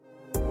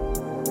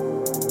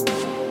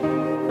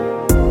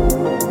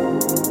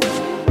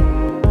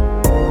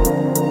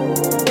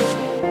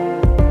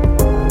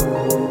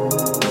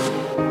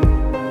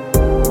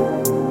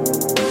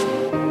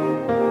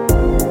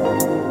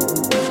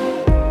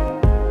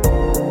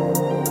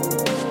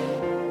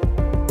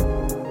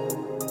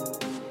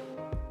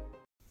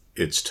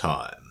It's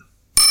time.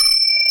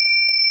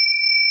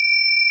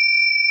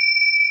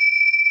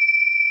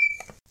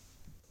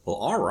 Well,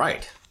 all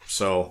right.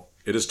 So,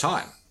 it is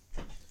time.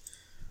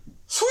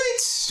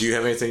 Sweet! Do you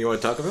have anything you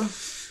want to talk about?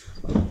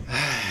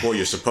 Well,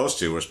 you're supposed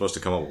to. We're supposed to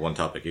come up with one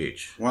topic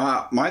each.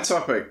 Well, my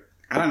topic,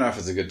 I don't know if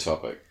it's a good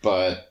topic,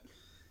 but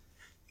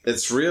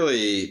it's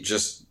really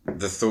just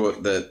the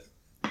thought that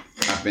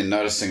I've been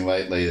noticing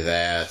lately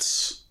that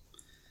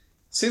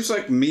it seems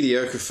like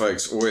mediocre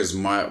folks always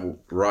might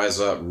rise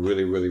up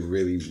really, really,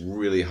 really,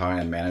 really high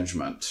in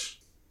management.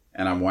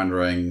 And I'm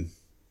wondering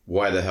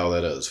why the hell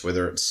that is.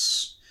 Whether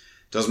it's,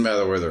 doesn't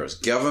matter whether it's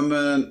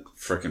government,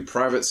 frickin'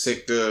 private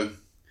sector,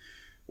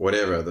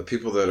 whatever. The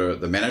people that are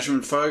the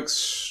management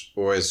folks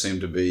always seem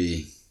to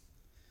be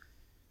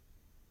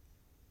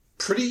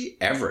pretty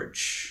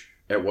average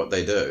at what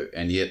they do,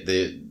 and yet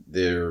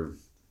they're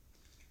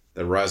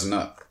rising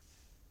up.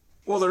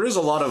 Well, there is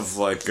a lot of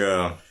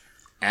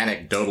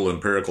anecdotal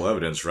empirical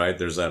evidence, right?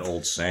 There's that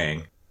old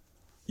saying,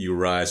 you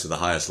rise to the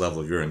highest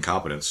level of your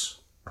incompetence,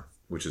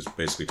 which is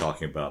basically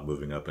talking about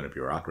moving up in a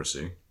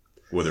bureaucracy,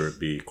 whether it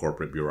be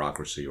corporate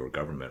bureaucracy or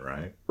government,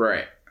 right?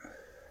 Right.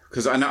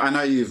 Because I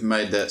know you've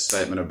made that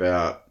statement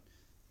about,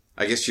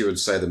 I guess you would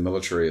say the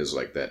military is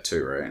like that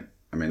too, right?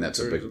 I mean, that's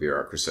a big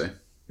bureaucracy.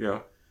 Yeah.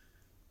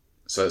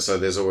 So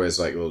there's always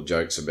like little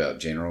jokes about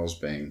generals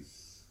being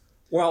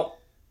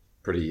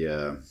pretty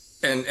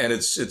and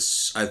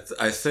it's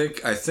I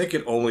think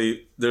it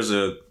only there's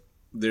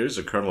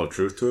a kernel of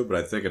truth to it, but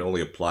I think it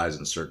only applies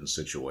in certain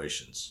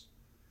situations.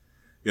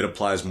 It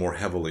applies more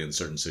heavily in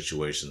certain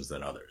situations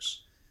than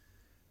others.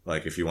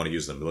 Like if you want to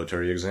use the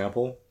military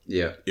example,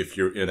 yeah. If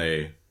you're in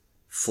a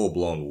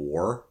full-blown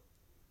war,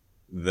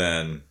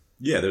 then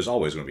yeah, there's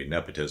always going to be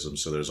nepotism,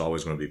 so there's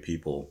always going to be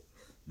people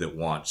that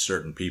want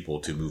certain people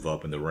to move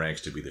up in the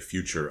ranks to be the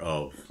future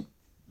of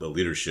the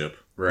leadership,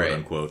 right, quote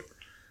unquote,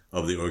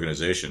 of the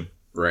organization.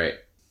 Right.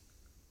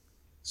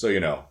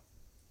 So,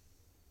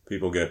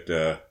 people get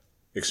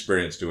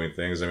experience doing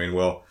things. I mean,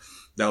 well,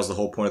 that was the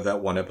whole point of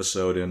that one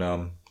episode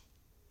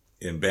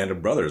in Band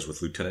of Brothers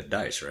with Lieutenant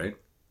Dice, right?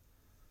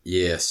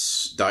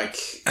 Yes. Dyke.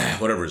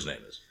 Whatever his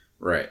name is.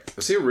 Right.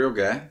 Was he a real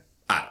guy?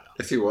 I don't know.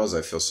 If he was,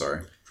 I feel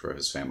sorry for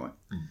his family.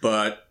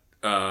 But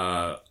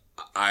I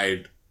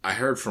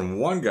heard from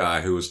one guy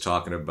who was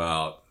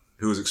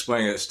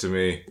explaining this to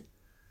me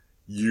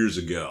years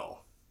ago.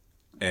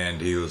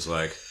 And he was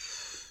like,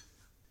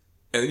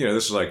 and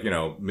this is like,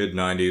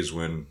 mid-90s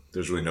when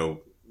there's really no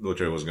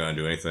military wasn't going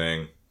to do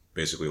anything.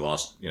 Basically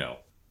lost,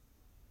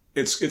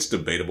 it's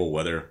debatable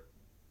whether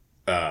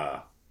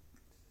World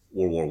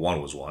War I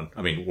was won.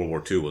 I mean, World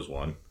War II was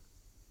won.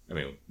 I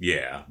mean,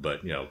 yeah,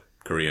 but,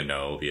 Korea,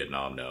 no.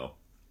 Vietnam, no.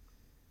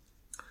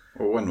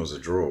 Well, one was a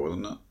draw,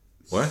 wasn't it?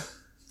 What?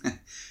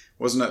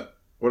 Wasn't it?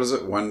 What is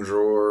it? One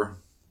draw,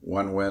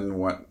 one win,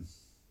 one...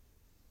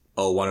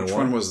 Oh, 1 and 1? Which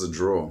one was the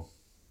draw?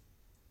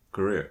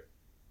 Korea.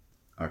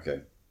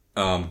 Okay.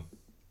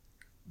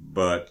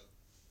 But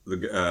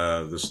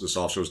this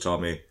officer was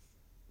telling me,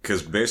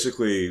 because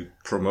basically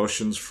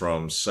promotions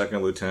from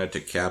second lieutenant to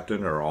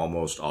captain are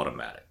almost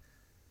automatic.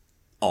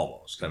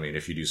 Almost. I mean,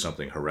 if you do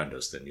something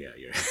horrendous, then yeah,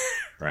 you're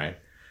right.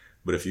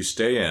 But if you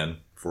stay in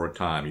for a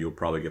time, you'll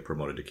probably get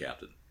promoted to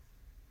captain.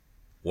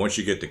 Once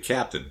you get to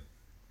captain,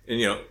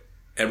 and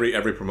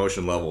every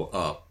promotion level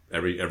up,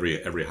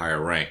 every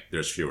higher rank,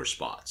 there's fewer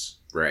spots.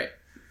 Right.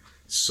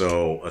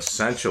 So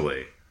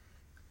essentially,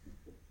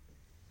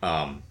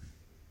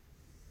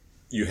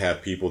 you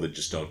have people that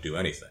just don't do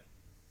anything.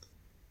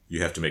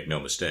 You have to make no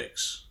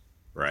mistakes,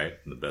 right?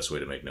 And the best way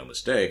to make no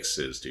mistakes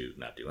is to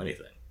not do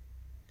anything.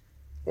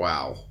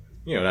 Wow.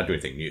 Not do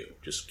anything new.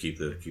 Just keep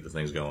the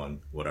things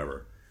going,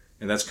 whatever.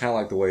 And that's kind of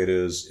like the way it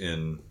is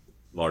in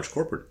large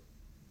corporate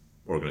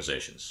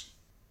organizations.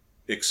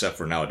 Except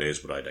for nowadays,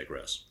 but I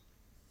digress.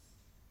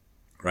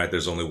 Right?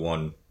 There's only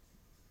one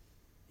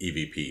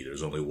EVP.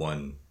 There's only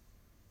one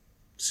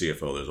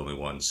CFO. There's only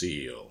one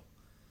CEO.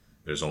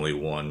 There's only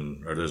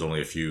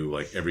a few,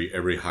 like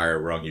every higher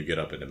rung you get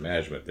up into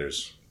management,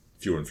 there's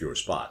fewer and fewer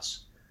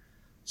spots.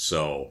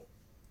 So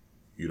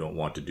you don't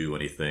want to do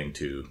anything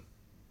to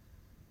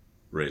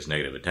raise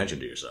negative attention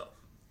to yourself.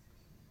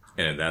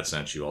 And in that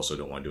sense, you also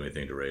don't want to do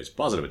anything to raise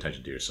positive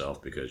attention to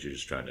yourself because you're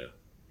just trying to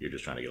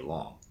get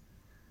along.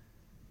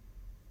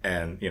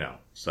 And,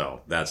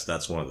 so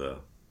that's one of the,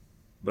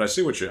 but I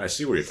see where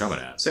you're coming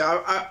at. See,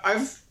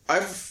 I've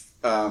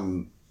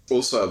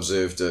also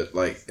observed it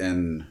like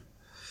in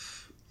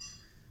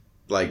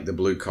like the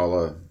blue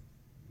collar,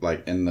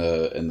 like in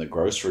the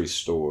grocery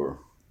store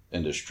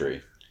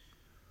industry,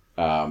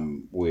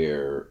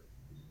 where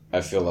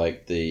I feel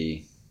like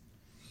the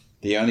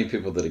only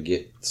people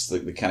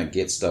that kind of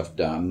get stuff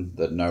done,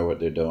 that know what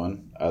they're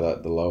doing, are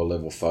like the lower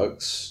level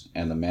folks,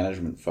 and the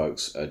management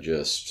folks are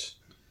just,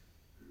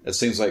 it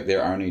seems like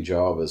their only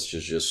job is to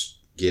just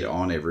get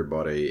on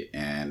everybody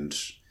and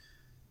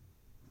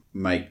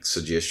make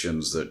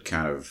suggestions that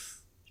kind of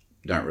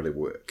don't really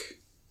work.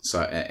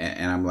 So,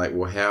 and I'm like,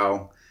 well,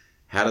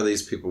 how do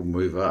these people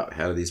move up?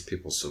 How do these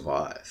people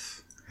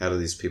survive? How do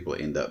these people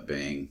end up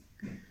being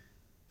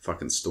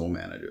fucking store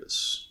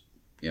managers,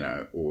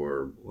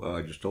 or Well,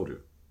 I just told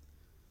you.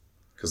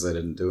 because they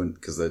didn't do it,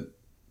 because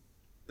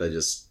they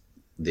just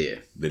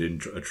there. They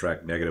didn't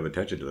attract negative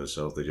attention to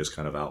themselves. They just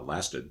kind of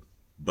outlasted.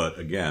 But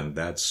again,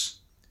 that's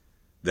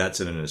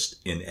in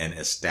an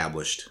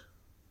established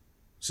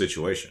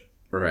situation,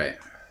 Right.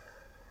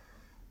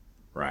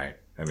 right?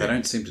 I They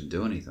don't seem to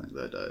do anything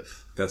though,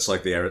 Dave. that's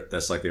like the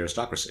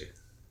aristocracy.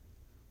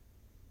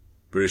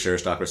 British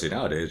aristocracy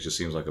nowadays just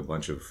seems like a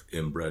bunch of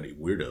inbred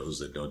weirdos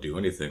that don't do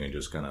anything and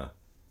just kind of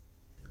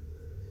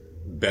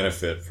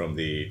benefit from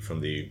the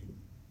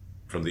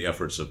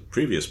efforts of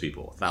previous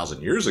people.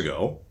 1,000 years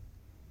ago,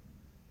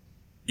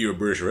 you're a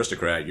British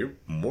aristocrat, you're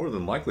more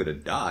than likely to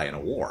die in a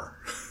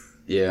war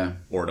Yeah.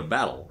 or in a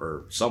battle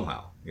or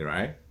somehow,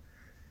 right?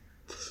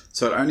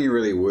 So it only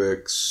really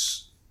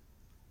works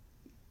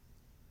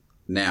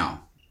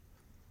now.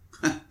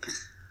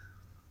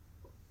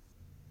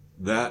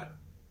 That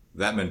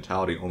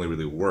mentality only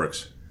really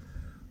works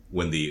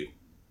when the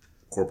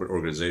corporate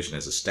organization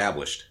is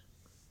established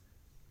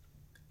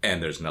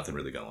and there's nothing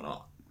really going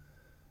on.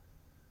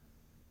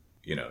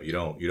 You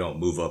don't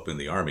move up in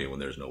the army when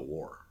there's no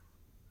war.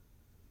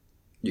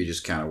 You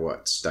just kind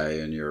of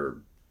stay in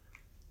your.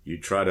 You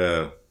try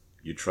to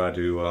get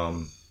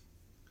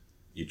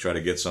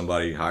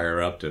somebody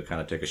higher up to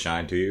kind of take a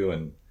shine to you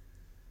and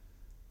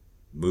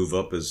move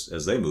up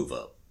as they move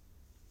up,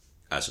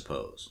 I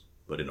suppose.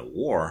 But in a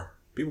war,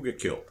 people get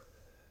killed.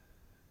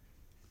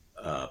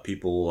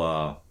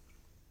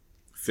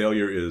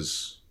 Failure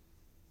is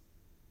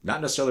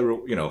not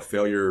necessarily,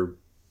 failure,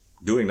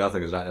 doing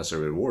nothing is not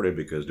necessarily rewarded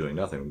because doing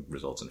nothing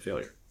results in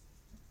failure.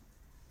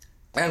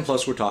 And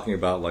plus we're talking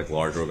about like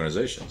large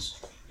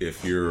organizations.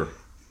 If you're,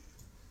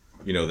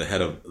 the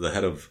head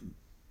of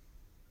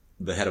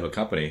a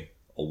company,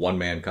 a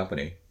one-man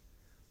company,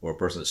 or a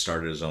person that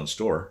started his own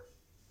store,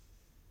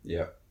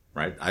 Yeah.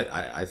 right?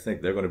 I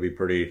think they're going to be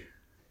pretty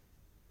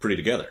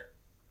together.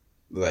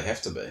 They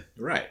have to be.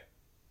 Right.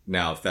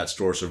 Now, if that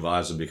store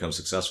survives and becomes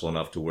successful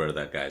enough to where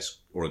that guy's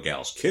or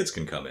gal's kids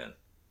can come in,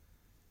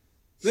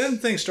 then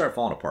things start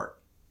falling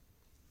apart.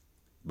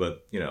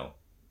 But,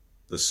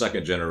 the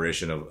second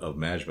generation of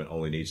management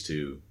only needs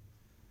to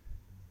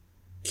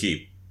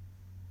keep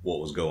what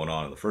was going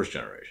on in the first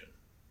generation.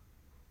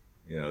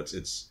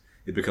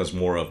 It becomes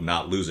more of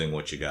not losing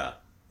what you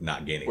got,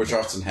 not gaining. Which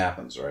more. often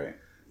happens, right?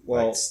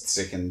 Well, like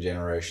second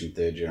generation,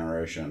 third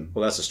generation.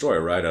 Well, that's the story,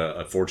 right?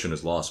 A fortune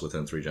is lost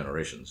within 3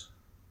 generations.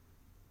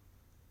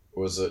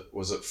 Was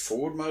it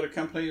Ford Motor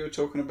Company you were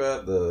talking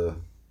about? The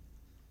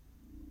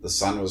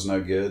son was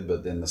no good,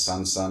 but then the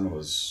son's son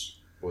was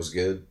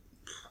good.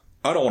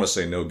 I don't want to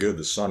say no good.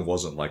 The son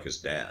wasn't like his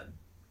dad.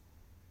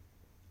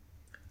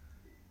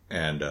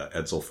 And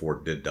Edsel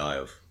Ford did die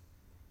of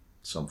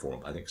some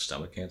form, I think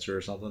stomach cancer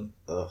or something.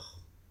 Ugh.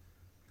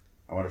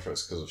 I wonder if it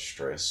was because of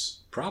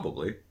stress.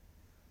 Probably.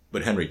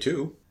 But Henry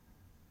II,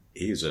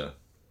 he was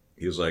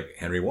like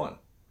Henry I.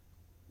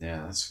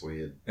 Yeah, that's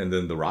weird. And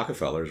then the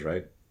Rockefellers,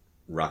 right?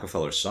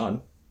 Rockefeller's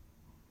son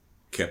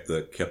kept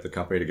the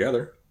company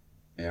together.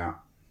 Yeah.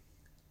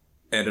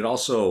 And it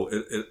also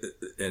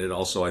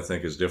I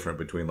think is different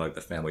between like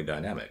the family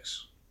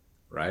dynamics,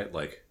 right?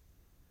 Like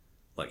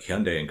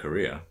Hyundai in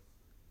Korea,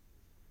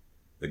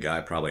 the guy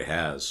probably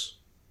has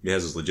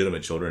his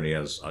legitimate children, he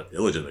has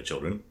illegitimate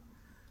children.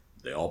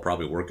 They all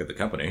probably work at the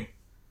company.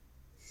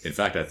 In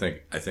fact, I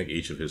think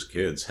each of his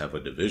kids have a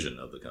division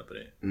of the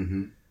company.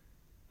 Mm-hmm.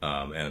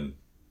 And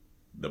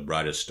the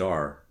brightest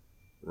star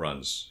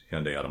runs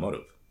Hyundai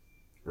Automotive.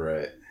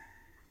 Right.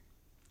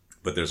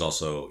 But there's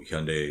also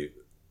Hyundai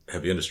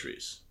Heavy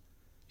Industries,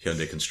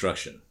 Hyundai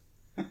Construction,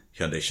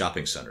 Hyundai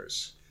Shopping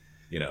Centers,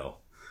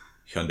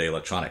 Hyundai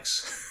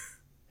Electronics.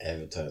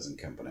 Advertising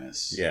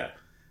companies. Yeah.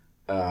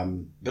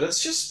 But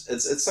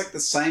it's like the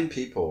same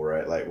people,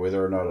 right? Like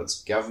whether or not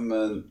it's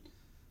government,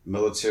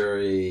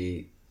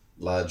 military,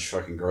 large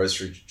fucking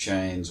grocery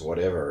chains,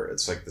 whatever.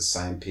 It's like the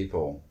same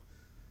people.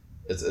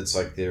 It's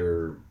like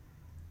they're,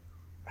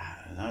 I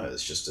don't know.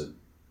 It's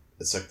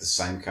like the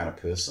same kind of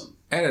person.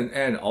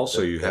 And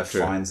also you have to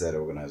finds that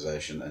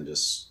organization and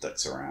just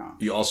sticks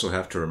around. You also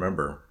have to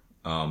remember,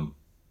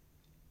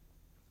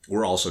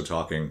 we're also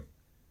talking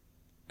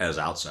as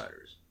outsiders.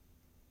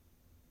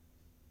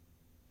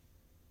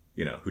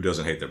 Who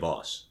doesn't hate their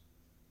boss?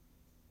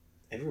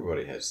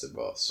 Everybody hates their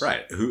boss.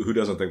 Right. Who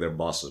doesn't think their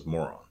boss is a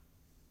moron?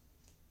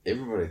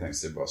 Everybody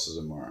thinks their boss is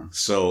a moron.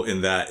 So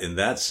in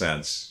that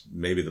sense,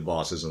 maybe the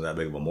boss isn't that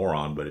big of a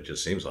moron, but it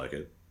just seems like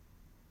it.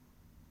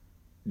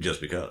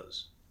 Just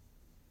because.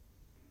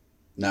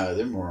 No,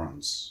 they're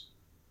morons.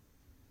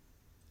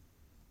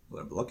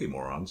 Well, they're lucky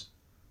morons.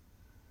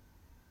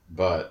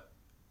 But,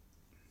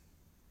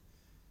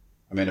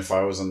 I mean, if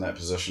I was in that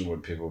position,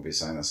 would people be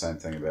saying the same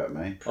thing about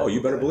me? Probably. Oh,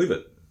 you better believe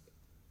it.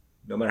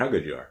 No matter how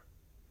good you are.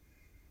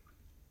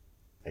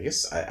 I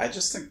guess I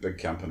just think big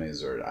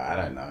companies are, I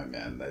don't know,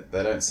 man.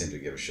 They don't seem to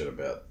give a shit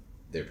about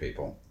their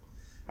people.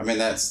 I mean,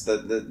 that's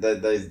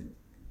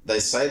they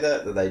say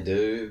that they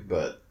do,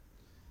 but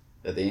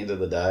at the end of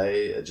the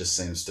day, it just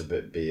seems to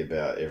be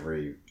about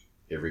every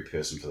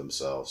person for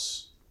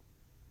themselves.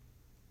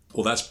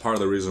 Well, that's part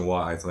of the reason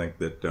why I think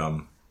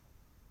that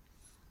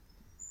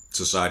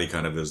society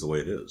kind of is the way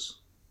it is.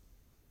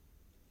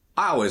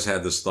 I always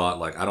had this thought,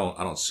 like, I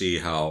don't see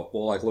how,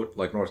 well,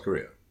 like North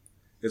Korea.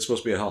 It's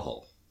supposed to be a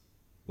hellhole.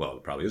 Well,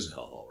 it probably is a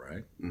hellhole,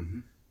 right? Mm-hmm.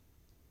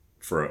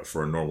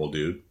 For a normal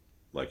dude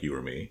like you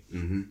or me.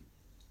 Mm-hmm.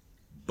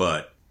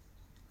 But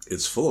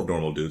it's full of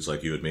normal dudes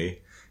like you and me,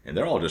 and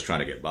they're all just trying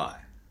to get by.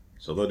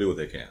 So they'll do what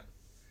they can.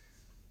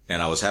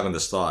 And I was having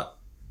this thought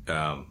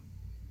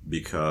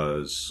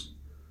because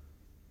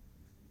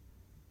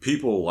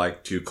people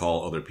like to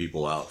call other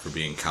people out for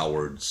being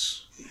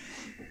cowards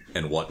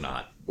and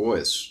whatnot.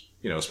 Boys.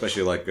 You know,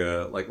 especially like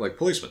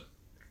policemen.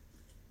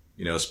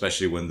 You know,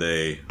 especially when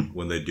they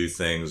do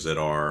things that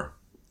are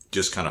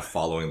just kind of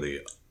following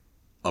the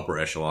upper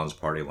echelon's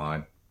party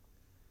line.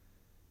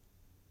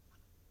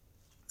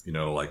 You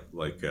know, like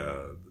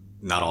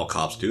not all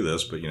cops do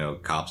this, but, you know,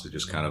 cops that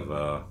just kind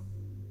of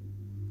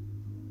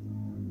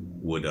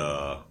would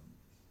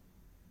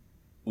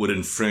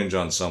infringe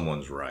on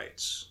someone's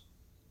rights.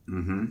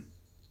 Mm-hmm.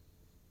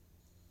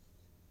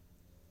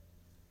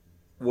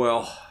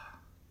 Well,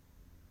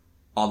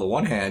 on the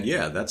one hand,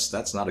 yeah,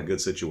 that's not a good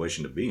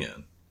situation to be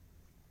in.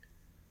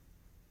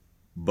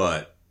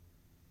 But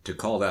to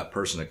call that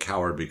person a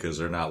coward because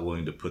they're not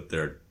willing to put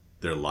their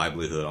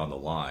livelihood on the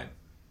line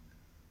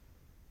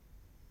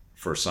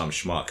for some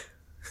schmuck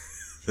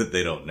that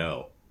they don't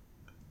know,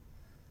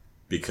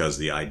 because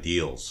the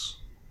ideals,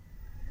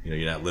 you know,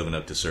 you're not living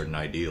up to certain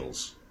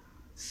ideals.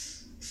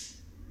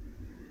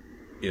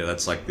 You know,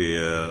 that's like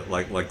the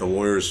like the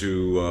lawyers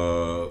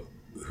who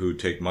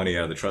take money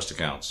out of the trust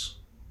accounts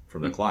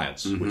from their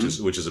clients,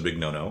 Mm-hmm. which is a big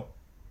no-no.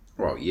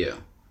 Well, yeah.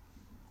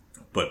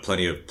 But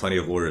plenty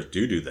of lawyers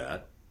do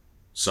that.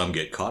 Some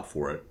get caught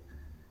for it,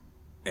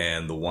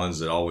 and the ones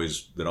that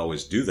always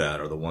do that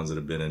are the ones that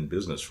have been in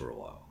business for a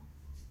while.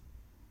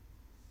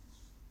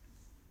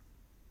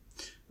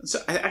 So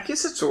I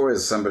guess it's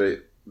always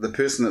the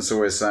person that's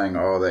always saying,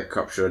 "Oh, that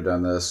cop should have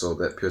done this," or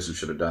 "That person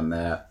should have done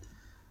that."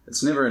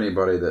 It's never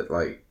anybody that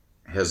like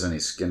has any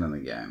skin in the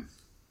game.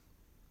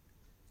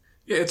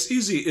 Yeah, it's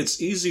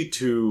easy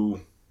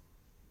to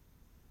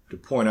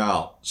point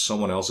out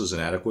someone else's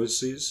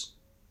inadequacies.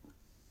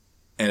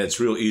 And it's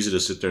real easy to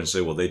sit there and say,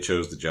 well, they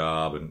chose the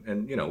job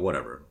and you know,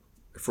 whatever.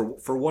 For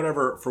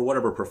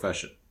whatever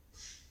profession.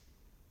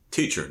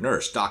 Teacher,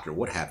 nurse, doctor,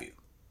 what have you.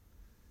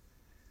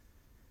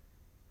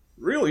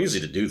 Real easy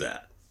to do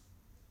that.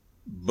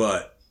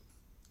 But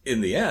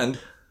in the end,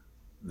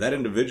 that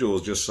individual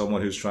is just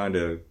someone who's trying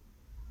to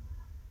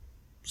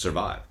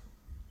survive.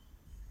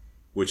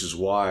 Which is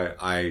why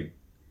I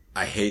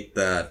hate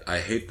that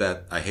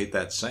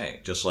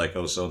saying. Just like,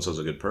 oh, so and so's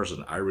a good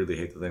person. I really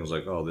hate the things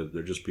like, oh,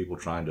 they're just people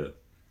trying to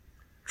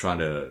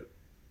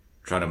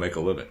make a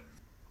living.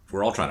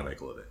 We're all trying to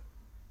make a living.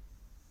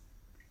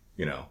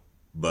 You know,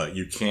 but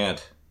you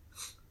can't.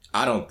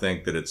 I don't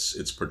think that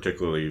it's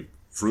particularly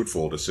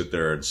fruitful to sit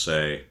there and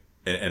say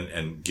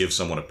and give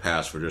someone a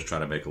pass for just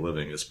trying to make a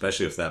living,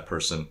 especially if that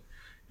person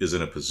is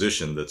in a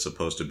position that's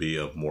supposed to be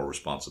of more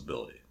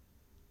responsibility.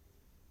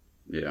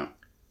 Yeah.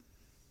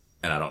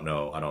 And I don't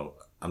know.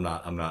 I'm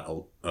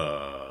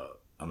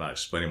not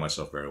explaining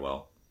myself very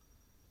well,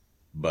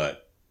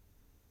 but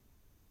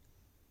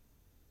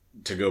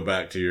to go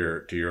back to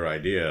your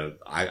idea,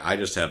 I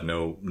just have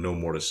no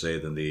more to say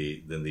than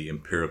the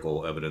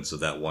empirical evidence of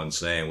that one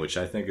saying, which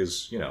I think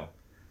is, you know,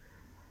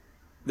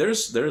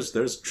 there's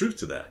truth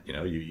to that. You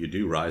know, you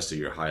do rise to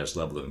your highest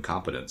level of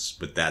incompetence,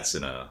 but that's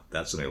in a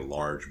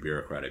large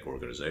bureaucratic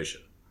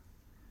organization,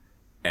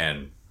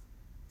 and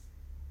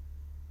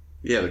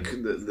yeah,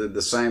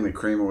 the saying the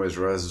cream always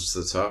rises to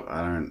the top.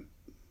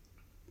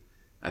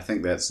 I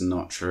think that's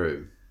not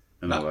true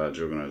in a large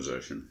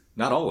organization.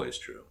 Not always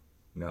true.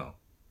 No.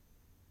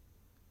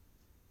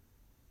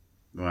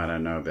 Well, I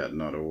don't know about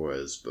not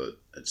always, but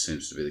it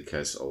seems to be the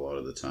case a lot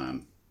of the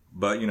time.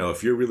 But, you know,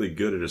 if you're really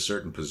good at a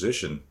certain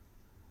position,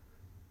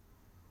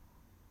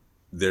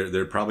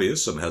 there probably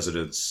is some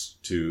hesitance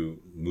to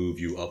move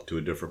you up to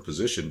a different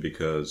position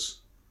because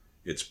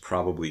it's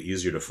probably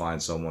easier to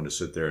find someone to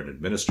sit there and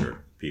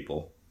administer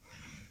people.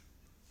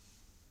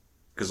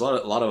 Because a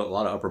lot of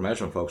upper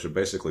management folks are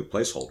basically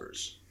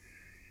placeholders.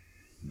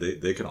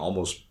 They're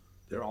almost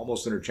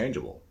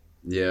interchangeable.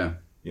 Yeah.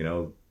 You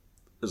know,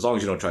 as long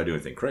as you don't try to do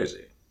anything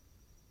crazy.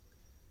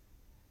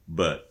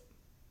 But,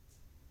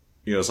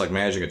 you know, it's like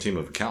managing a team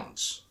of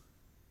accountants.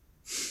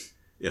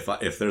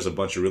 If there's a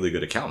bunch of really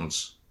good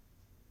accountants,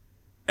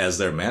 as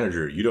their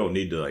manager, you don't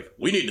need to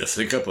we need to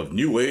think up of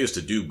new ways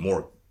to do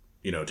more,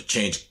 you know, to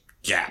change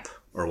GAAP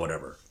or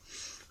whatever.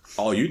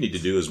 All you need to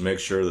do is make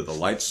sure that the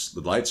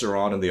lights are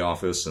on in the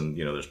office, and,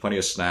 you know, there's plenty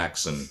of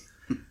snacks and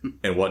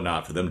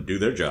whatnot for them to do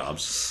their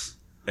jobs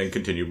and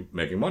continue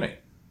making money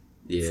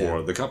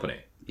for the company.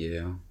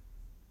 Yeah.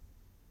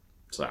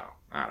 So,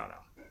 I don't know.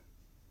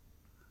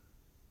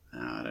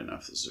 I don't know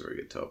if this is a very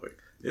good topic.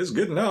 It's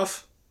good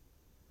enough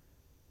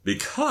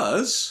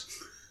because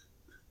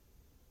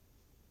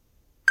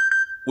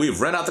we've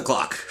run out the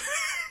clock.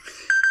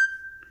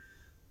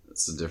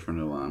 That's a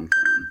different alarm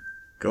tone.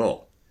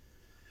 Cool.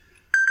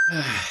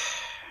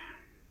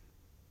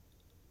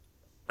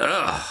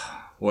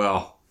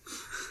 Well,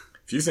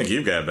 if you think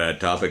you've got a bad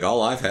topic,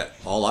 all I've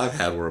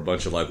had were a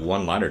bunch of like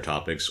one-liner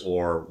topics,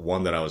 or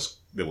one that was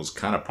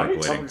kind of How many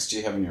percolating. topics do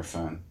you have on your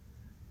phone?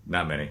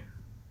 Not many.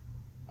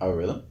 Oh,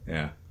 really?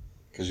 Yeah.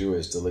 Because you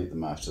always delete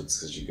them afterwards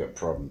because you've got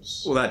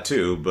problems. Well, that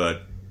too,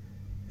 but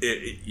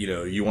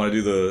you want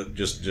to do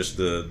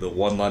the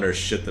one-liner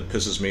shit that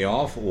pisses me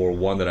off, or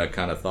one that I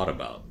kind of thought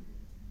about.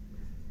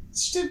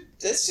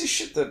 That's the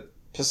shit that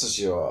pisses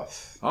you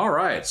off. All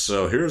right,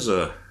 so here's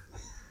a.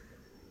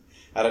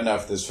 I don't know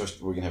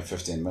if we can have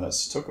 15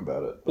 minutes to talk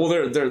about it. Well,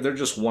 they're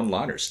just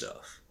one-liner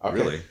stuff, Okay.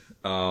 really.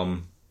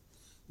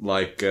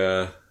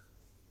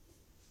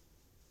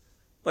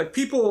 Like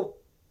people.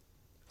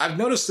 I've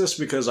noticed this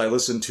because I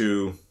listen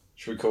to.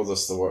 Should we call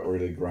this the what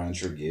really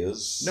grinds your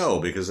gears?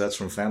 No, because that's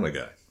from Family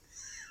Guy.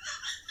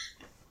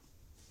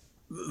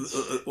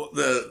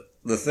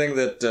 The thing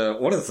that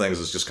one of the things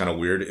that's just kind of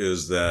weird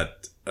is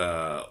that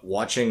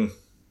watching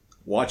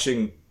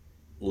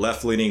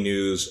left-leaning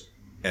news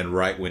and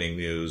right-leaning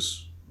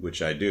news,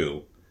 which I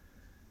do,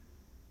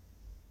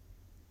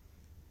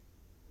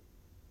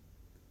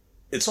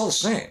 it's all the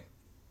same.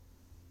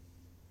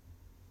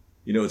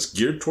 It's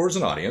geared towards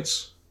an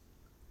audience,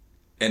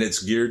 and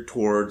it's geared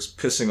towards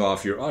pissing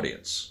off your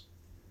audience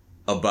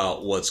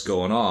about what's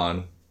going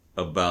on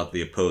about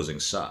the opposing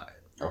side.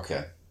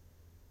 Okay.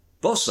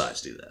 Both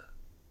sides do that.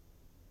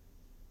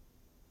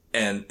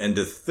 And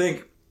to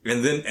think,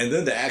 and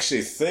then to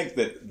actually think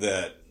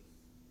that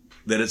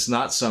it's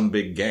not some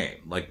big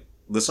game. Like,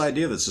 this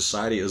idea that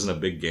society isn't a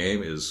big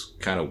game is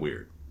kind of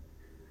weird.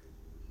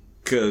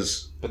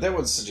 But that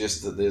would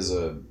suggest that there's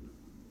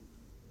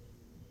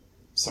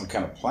some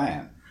kind of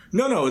plan.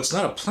 No, it's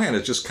not a plan.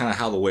 It's just kind of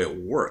how the way it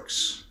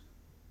works.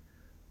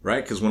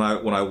 Right? Because when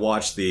I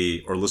watch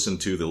or listen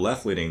to the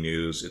left-leaning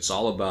news, it's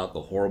all about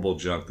the horrible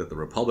junk that the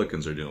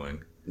Republicans are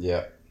doing.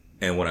 Yeah.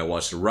 And when I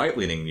watch the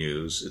right-leaning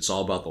news, it's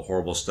all about the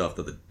horrible stuff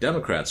that the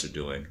Democrats are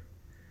doing.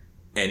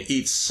 And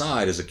each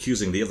side is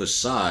accusing the other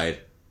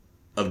side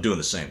of doing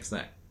the same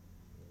thing.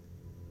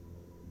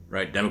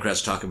 Right?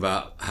 Democrats talk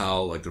about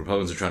how, like, the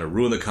Republicans are trying to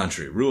ruin the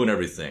country, ruin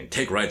everything,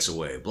 take rights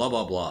away, blah,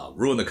 blah, blah,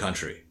 ruin the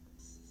country.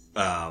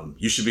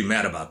 You should be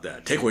mad about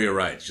that. Take away your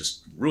rights,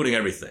 just ruining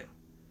everything.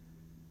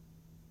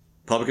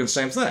 Republicans,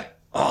 same thing.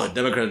 Oh, the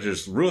Democrats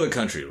just ruin the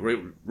country,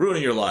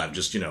 ruining your life,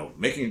 just,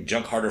 making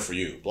junk harder for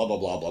you, blah, blah,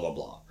 blah, blah, blah,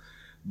 blah.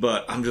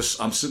 But I'm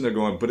sitting there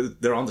going, but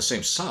they're on the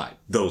same side,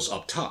 those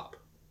up top.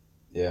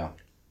 Yeah.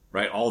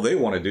 Right? All they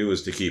want to do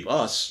is to keep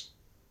us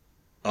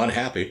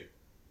unhappy.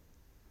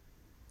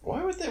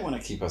 Why would they want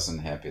to keep us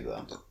unhappy,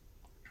 though?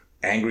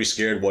 Angry,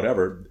 scared,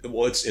 whatever.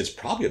 Well, it's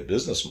probably a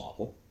business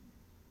model.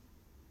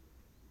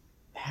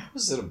 How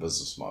is it a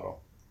business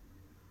model?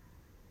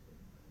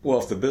 Well,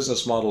 if the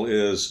business model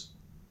is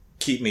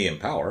keep me in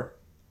power,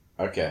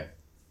 okay,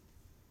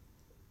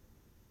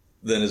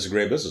 then it's a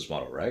great business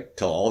model, right?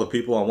 Tell all the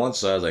people on one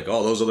side, like,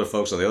 oh, those other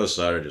folks on the other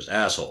side are just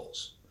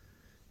assholes.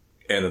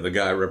 And then the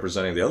guy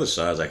representing the other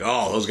side is like,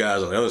 oh, those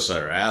guys on the other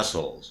side are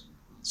assholes.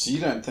 So you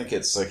don't think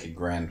it's like a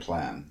grand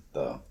plan,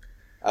 though,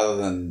 other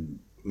than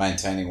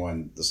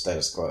maintaining the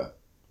status quo?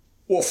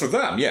 Well, for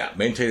them, yeah,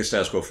 maintain the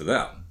status quo for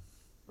them.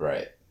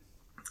 Right.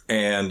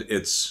 And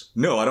I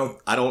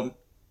don't.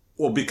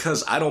 Well,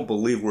 because I don't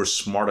believe we're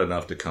smart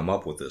enough to come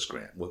up with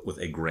with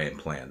a grand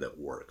plan that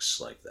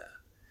works like that.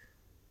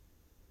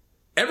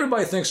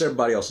 Everybody thinks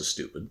everybody else is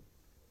stupid.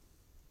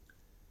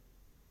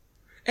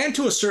 And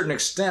to a certain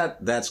extent,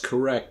 that's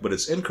correct, but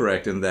it's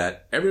incorrect in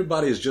that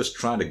everybody is just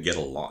trying to get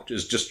along,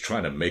 is just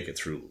trying to make it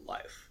through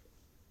life.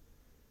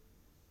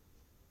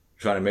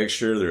 Trying to make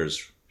sure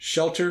there's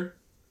shelter,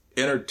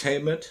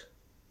 entertainment,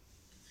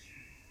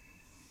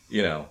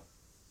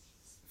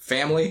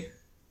 family.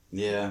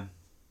 Yeah.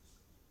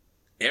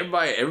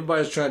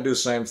 Everybody's trying to do the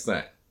same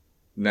thing.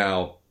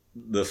 Now,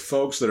 the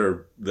folks that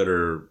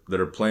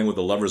are playing with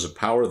the levers of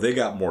power, they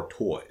got more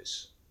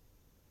toys.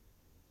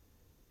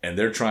 And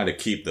they're trying to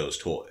keep those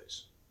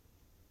toys.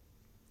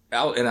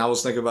 And I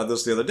was thinking about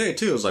this the other day,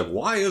 too. It's like,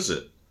 why is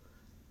it?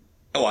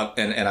 Oh,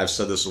 and I've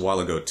said this a while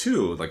ago,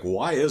 too. Like,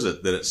 why is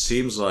it that it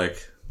seems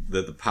like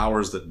that the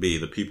powers that be,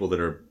 the people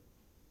that are,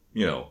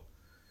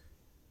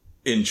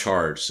 in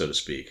charge, so to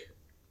speak,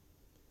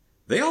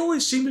 they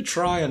always seem to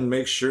try and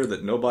make sure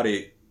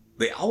that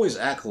they always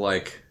act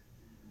like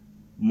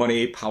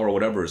money, power,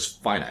 whatever is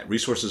finite.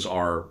 Resources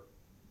are,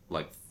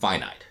 like,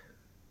 finite.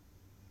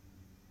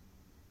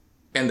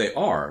 And they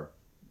are,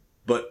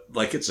 but,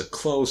 like, it's a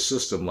closed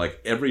system. Like,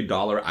 every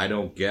dollar I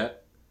don't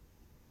get,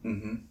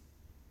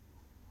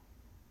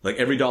 like,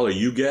 every dollar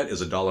you get is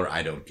a dollar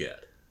I don't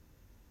get,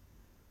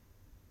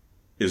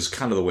 is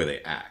kind of the way they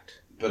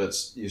act. But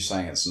you're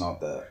saying it's not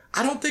that.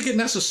 I don't think it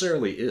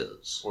necessarily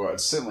is. Well,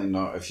 it's certainly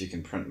not if you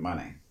can print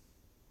money.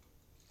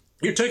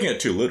 You're taking it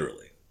too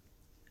literally.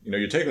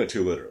 You're taking it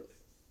too literally.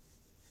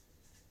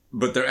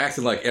 But they're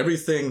acting like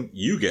everything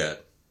you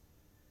get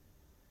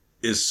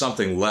is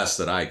something less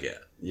that I get.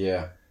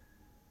 Yeah.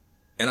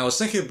 And I was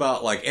thinking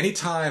about like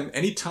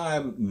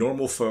anytime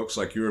normal folks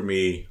like you or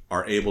me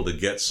are able to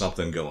get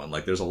something going,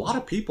 like there's a lot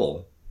of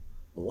people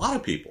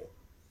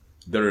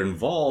that are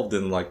involved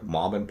in like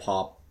mom and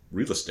pop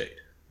real estate.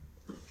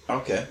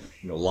 Okay.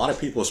 You know, a lot of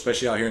people,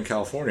 especially out here in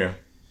California,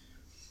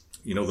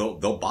 you know,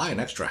 they'll buy an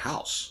extra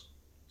house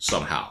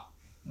somehow,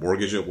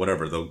 mortgage it,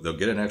 whatever. They'll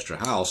get an extra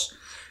house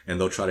and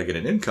they'll try to get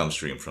an income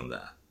stream from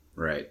that.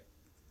 Right.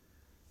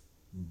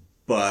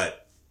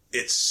 But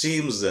it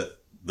seems that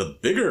the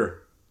bigger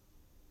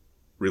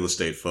real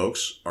estate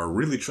folks are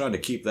really trying to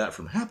keep that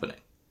from happening.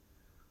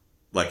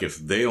 Like if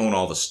they own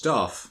all the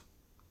stuff,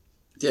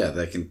 yeah,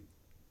 they can,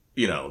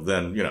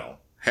 then,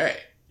 hey,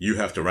 you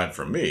have to rent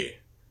from me.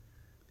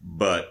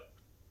 But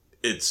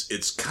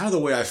it's kind of the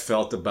way I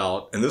felt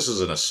about, and this is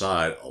an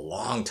aside, a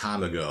long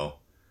time ago,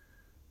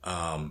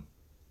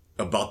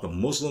 about the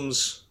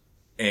Muslims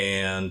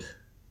and,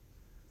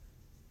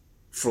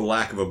 for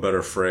lack of a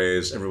better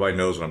phrase, everybody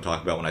knows what I'm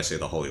talking about when I say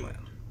the Holy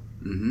Land.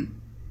 Mm-hmm.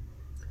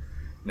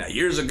 Now,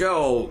 years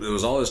ago, there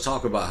was all this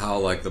talk about how,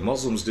 like, the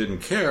Muslims didn't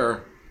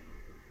care.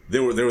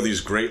 There were these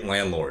great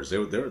landlords.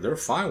 They're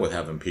fine with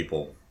having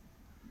people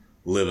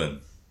living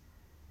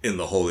in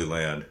the Holy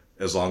Land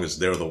as long as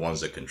they're the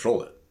ones that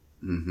control it.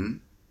 Mm-hmm.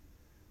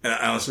 And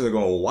I was sitting there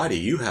going, well, why do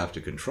you have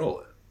to control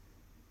it?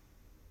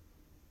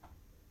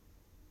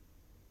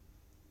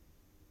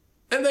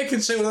 And they can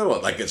say whatever they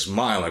want. Like, it's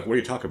mine. Like, what are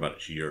you talking about?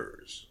 It's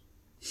yours.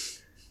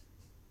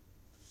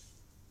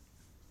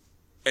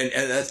 And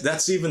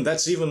that's even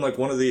like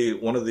one of the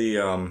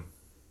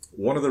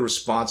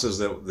responses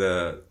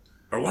that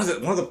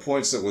one of the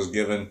points that was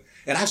given,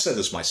 and I've said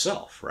this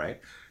myself, right?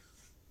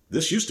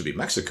 This used to be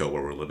Mexico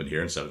where we're living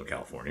here in Southern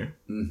California.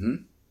 Mm-hmm.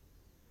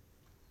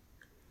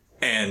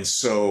 And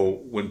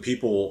so when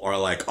people are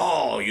like,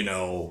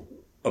 oh,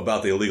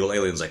 about the illegal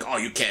aliens, like, oh,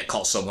 you can't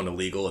call someone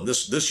illegal, and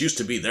this used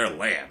to be their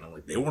land. I'm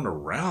like, they weren't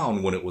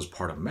around when it was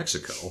part of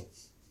Mexico.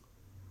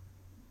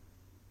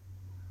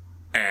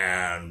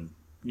 And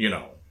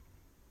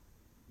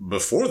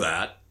before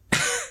that,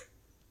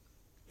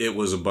 it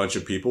was a bunch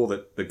of people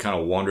that kind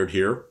of wandered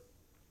here.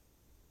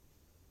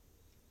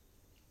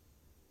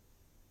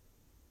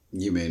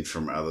 You mean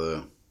from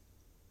other?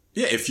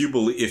 Yeah, if you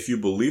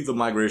believe the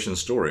migration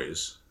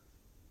stories,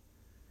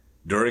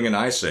 during an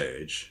ice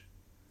age,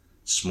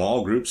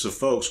 small groups of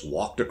folks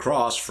walked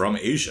across from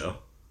Asia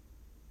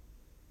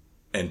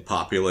and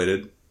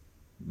populated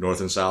North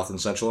and South and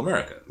Central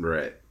America.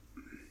 Right.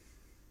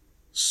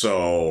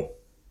 So,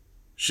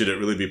 should it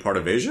really be part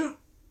of Asia?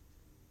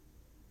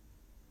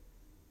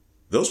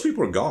 Those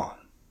people are gone.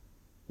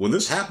 When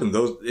this happened,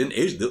 those in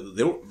Asia,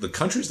 the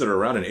countries that are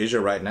around in Asia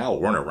right now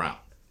weren't around.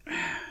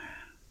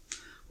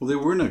 Well, there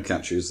were no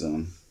countries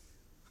then.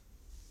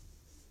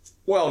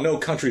 Well, no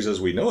countries as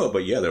we know it,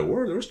 but yeah, there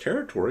was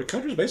territory.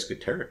 Countries basically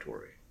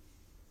territory.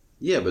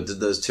 Yeah, but did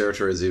those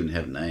territories even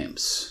have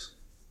names?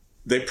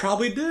 They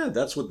probably did.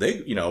 That's what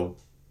they,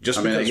 just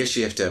I mean, I guess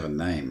you have to have a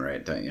name,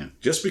 right? Don't you?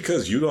 Just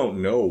because you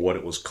don't know what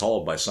it was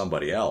called by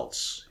somebody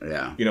else.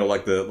 Yeah.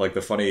 Like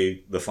the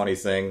funny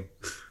thing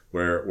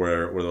where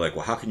they're like,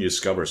 well, how can you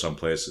discover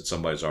someplace that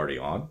somebody's already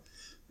on?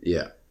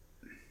 Yeah.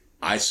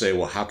 I say,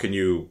 well, how can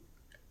you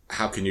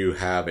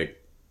have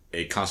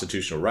a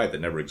constitutional right that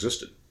never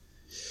existed?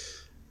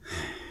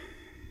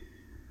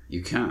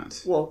 You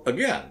can't. Well,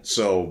 again,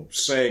 so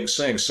saying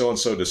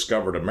so-and-so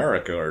discovered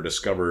America or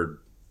discovered,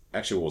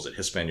 actually, what was it,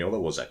 Hispaniola?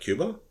 Was that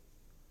Cuba?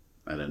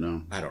 I don't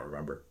know. I don't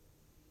remember.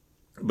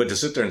 But to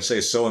sit there and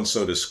say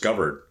so-and-so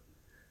discovered.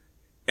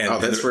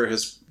 That's where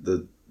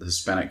the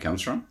Hispanic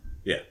comes from?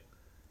 Yeah.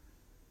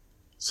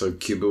 So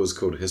Cuba was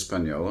called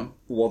Hispaniola?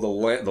 Well, the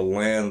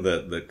land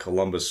that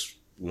Columbus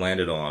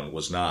landed on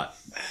was not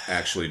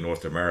actually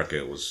North America.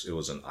 It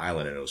was an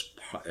island,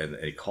 and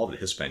he called it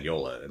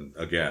Hispaniola. And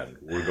again,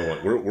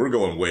 we're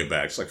going way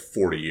back. It's like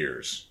 40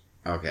 years.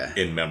 Okay.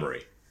 In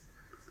memory.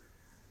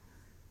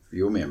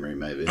 Your memory,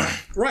 maybe.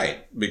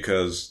 Right,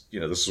 because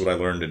this is what I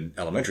learned in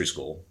elementary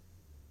school.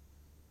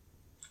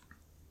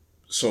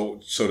 This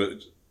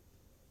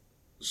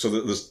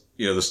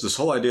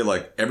whole idea,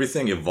 like,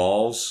 everything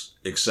evolves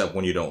except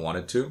when you don't want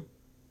it to.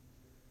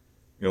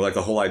 Like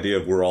the whole idea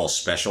of we're all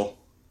special.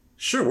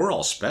 Sure, we're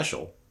all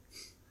special.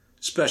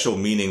 Special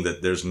meaning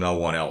that there's no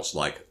one else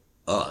like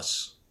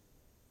us.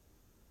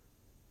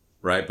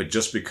 Right? But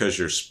just because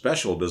you're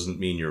special doesn't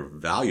mean you're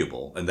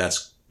valuable. And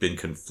that's been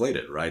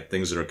conflated, right?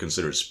 Things that are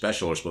considered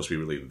special are supposed to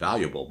be really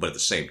valuable. But at the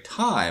same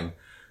time,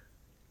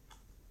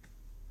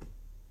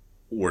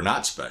 we're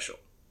not special.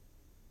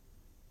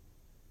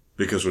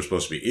 Because we're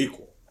supposed to be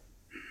equal.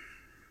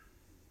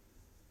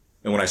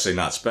 And when I say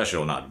not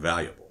special, not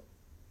valuable.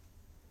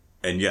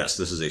 And yes,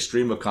 this is a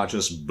stream of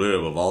consciousness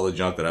blib of all the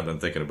junk that I've been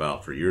thinking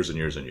about for years and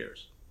years and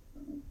years.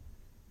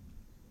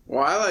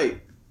 Well, I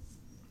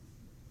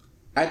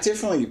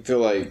definitely feel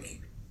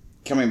like,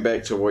 coming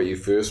back to what you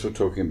first were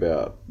talking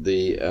about,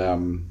 the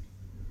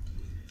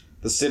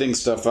setting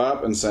stuff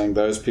up and saying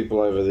those people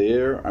over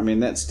there, I mean,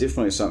 that's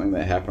definitely something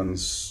that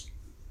happens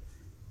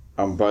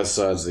on both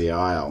sides of the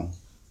aisle.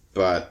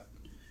 But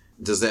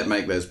does that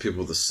make those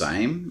people the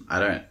same?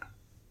 I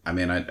I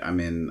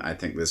mean, I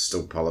think there's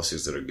still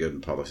policies that are good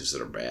and policies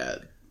that are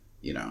bad,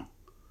 you know.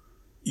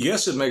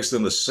 Yes, it makes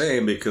them the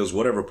same because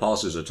whatever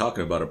policies they're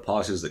talking about are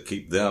policies that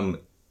keep them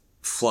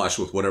flush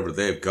with whatever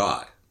they've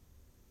got.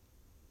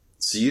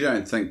 So you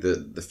don't think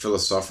that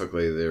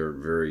philosophically they're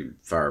very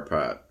far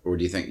apart, or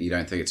do you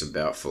don't think it's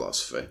about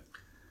philosophy?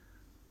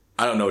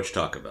 I don't know what you're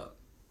talking about.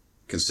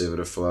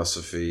 Conservative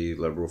philosophy,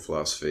 liberal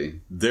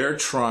philosophy. They're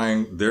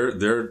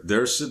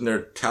sitting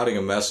there touting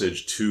a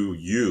message to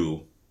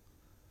you,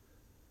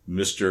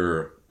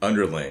 Mr.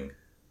 Underling.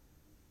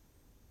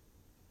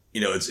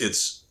 You know,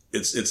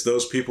 it's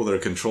those people that are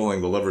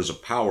controlling the levers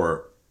of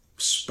power,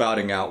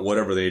 spouting out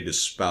whatever they need to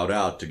spout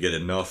out to get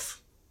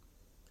enough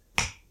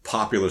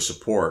popular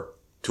support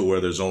to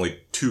where there's only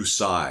two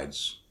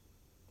sides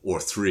or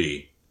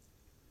three.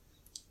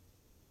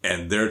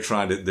 And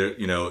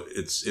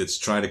it's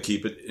trying to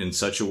keep it in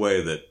such a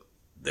way that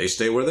they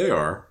stay where they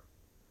are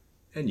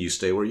and you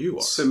stay where you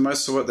are. So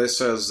most of what they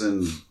say is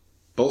in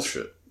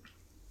bullshit.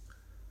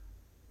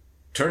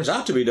 Turns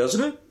out to be,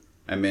 doesn't it?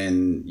 I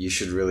mean, you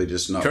should really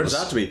just not. Turns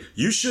out to be.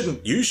 You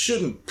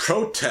shouldn't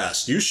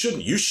protest. You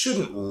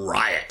shouldn't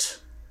riot.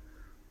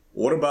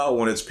 What about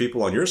when it's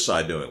people on your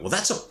side doing it? Well,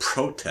 that's a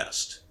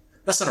protest.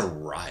 That's not a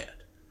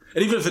riot.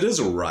 And even if it is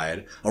a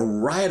riot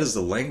is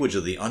the language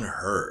of the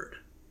unheard.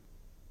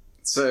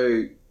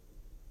 So,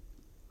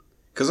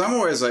 because I'm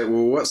always like,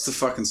 well, what's the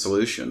fucking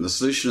solution? The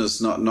solution is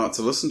not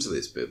to listen to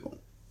these people.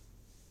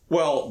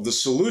 Well, the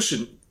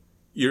solution,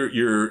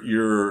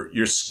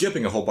 you're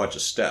skipping a whole bunch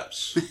of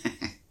steps.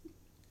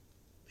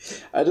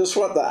 I just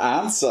want the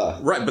answer.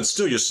 Right, but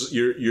still,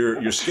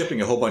 you're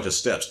skipping a whole bunch of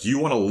steps. Do you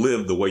want to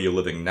live the way you're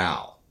living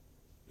now,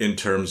 in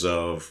terms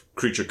of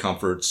creature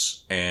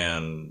comforts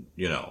and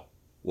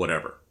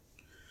whatever?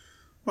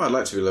 Well, I'd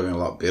like to be living a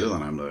lot better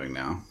than I'm living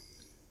now.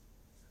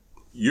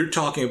 You're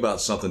talking about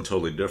something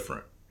totally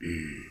different.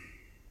 Do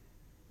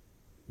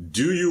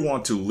you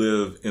want to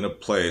live in a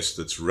place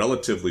that's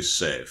relatively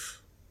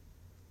safe,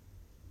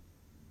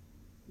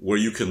 where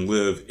you can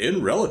live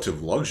in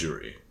relative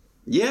luxury?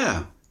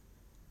 Yeah.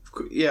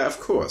 Yeah, of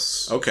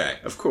course. Okay.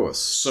 Of course.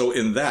 So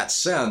in that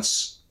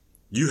sense,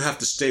 you have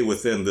to stay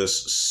within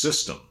this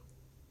system.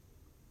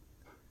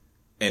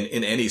 And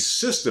in any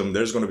system,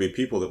 there's going to be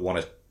people that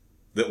want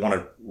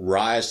to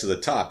rise to the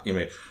top.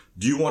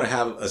 Do you want to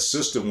have a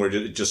system where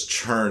it just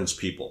churns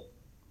people?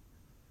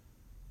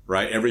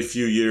 Right? Every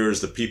few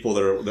years, the people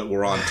that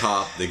were on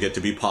top, they get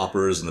to be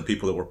paupers, and the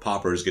people that were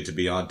paupers get to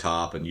be on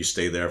top, and you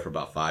stay there for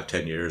about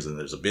 5-10 years, and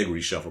there's a big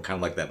reshuffle, kind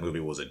of like that movie.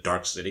 Was it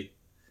Dark City?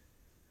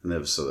 I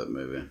never saw that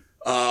movie.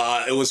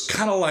 It was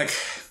kind of like...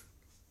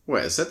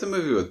 Wait, is that the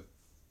movie with...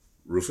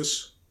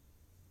 Rufus?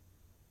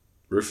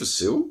 Rufus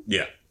Sewell?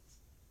 Yeah.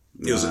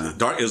 It was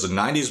a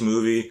 90s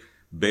movie.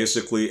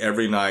 Basically,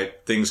 every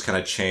night, things kind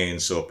of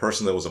change. So a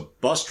person that was a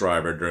bus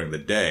driver during the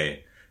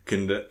day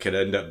can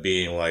end up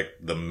being like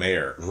the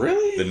mayor.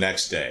 Really? The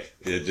next day.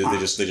 They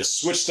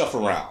just switch stuff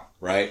around,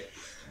 right?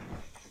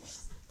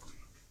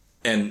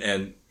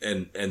 And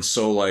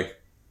so like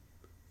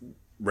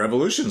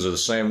revolutions are the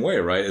same way,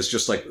 right? It's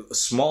just like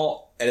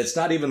small, and it's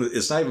not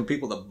even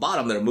people at the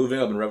bottom that are moving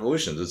up in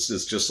revolutions.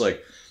 It's just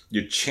like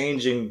you're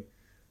changing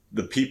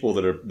the people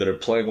that are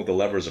playing with the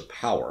levers of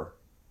power.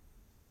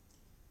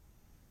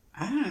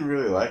 I don't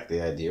really like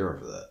the idea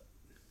of that.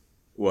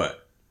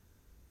 What?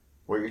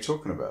 What you're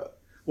talking about?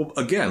 Well,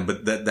 again,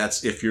 but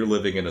that's if you're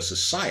living in a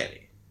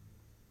society.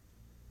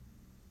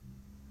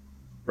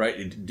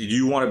 Right? Do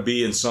you want to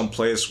be in some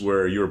place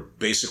where you're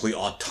basically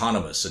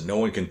autonomous and no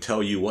one can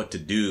tell you what to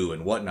do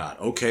and whatnot?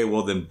 Okay,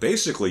 well then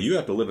basically you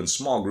have to live in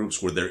small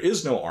groups where there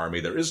is no army,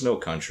 there is no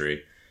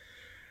country.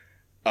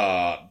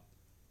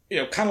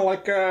 Kind of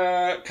like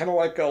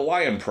a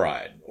lion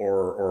pride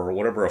or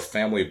whatever a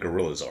family of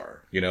gorillas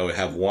are.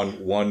 Have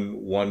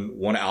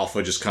one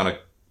alpha just kind of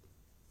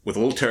with a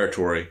little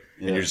territory,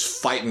 and you're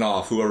just fighting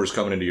off whoever's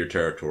coming into your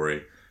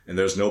territory. And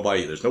there's no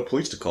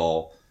police to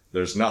call.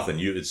 There's nothing.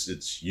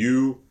 It's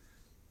you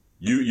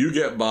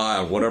get by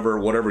on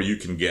whatever you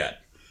can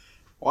get.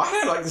 Well, I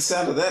don't like the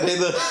sound of that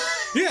either.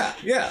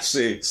 Yeah.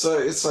 See, so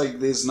it's like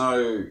there's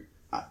no.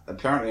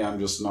 Apparently, I'm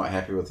just not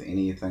happy with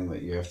anything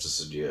that you have to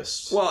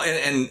suggest. Well,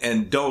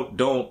 and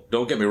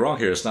don't get me wrong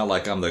here. It's not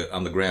like I'm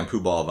the grand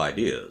poobah of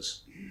ideas.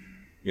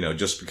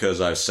 Just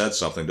because I've said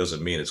something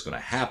doesn't mean it's going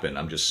to happen.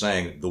 I'm just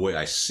saying the way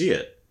I see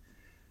it.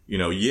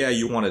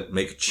 You want to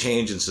make a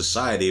change in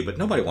society, but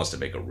nobody wants to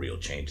make a real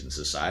change in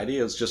society.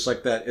 It's just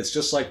like that. It's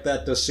just like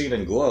that scene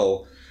in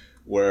Glow,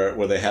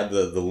 where they had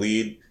the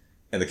lead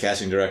and the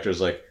casting director is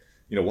like,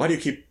 why do you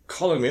keep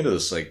calling me into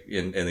this? Like,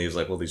 and he's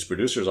like, well, these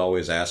producers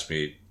always ask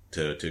me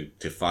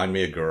to find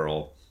me a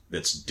girl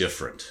that's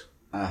different.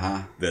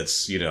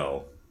 That's,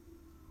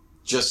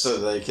 just so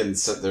they can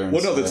sit there and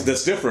well, no,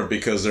 that's different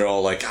because they're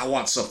all like, I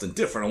want something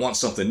different. I want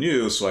something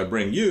new. So I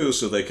bring you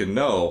so they can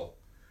know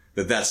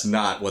that that's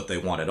not what they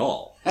want at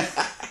all.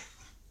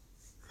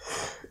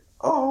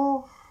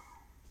 Oh.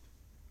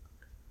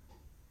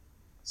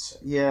 So,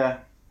 yeah.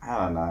 I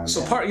don't know.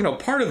 So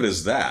part of it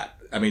is that.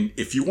 I mean,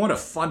 if you want to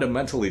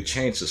fundamentally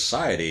change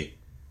society,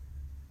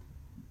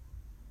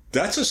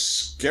 That's a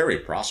scary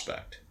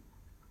prospect.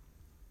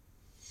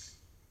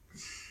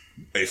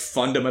 A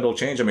fundamental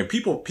change. I mean,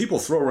 people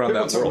throw around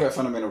People that talk world. about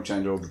fundamental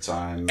change all the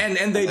time.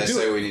 And they do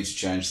say it. we need to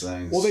change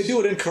things. Well, they do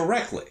it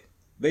incorrectly.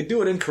 They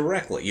do it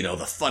incorrectly. You know,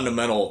 the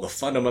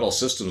fundamental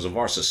systems of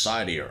our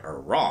society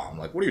are wrong.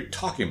 Like, what are you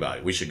talking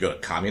about? We should go to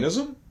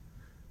communism?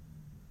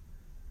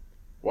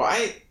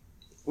 Why?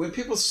 When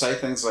people say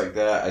things like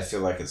that, I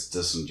feel like it's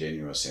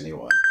disingenuous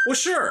anyway. Well,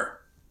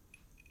 sure.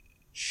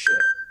 Shit.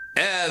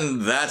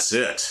 And that's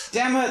it.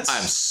 Damn it!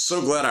 I'm so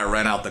glad I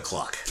ran out the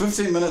clock.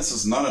 15 minutes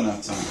is not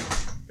enough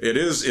time. It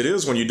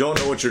is when you don't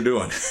know what you're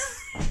doing.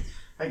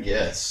 I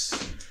guess.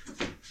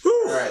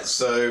 Whew. All right,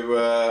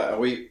 so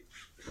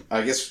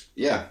I guess,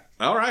 yeah.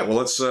 All right, well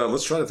let's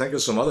try to think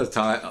of some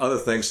other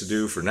things to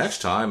do for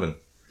next time, and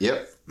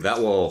Yep. that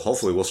will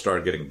hopefully we'll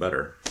start getting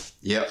better.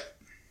 Yep.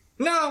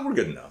 No, we're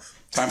good enough.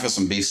 Time for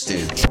some beef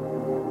stew.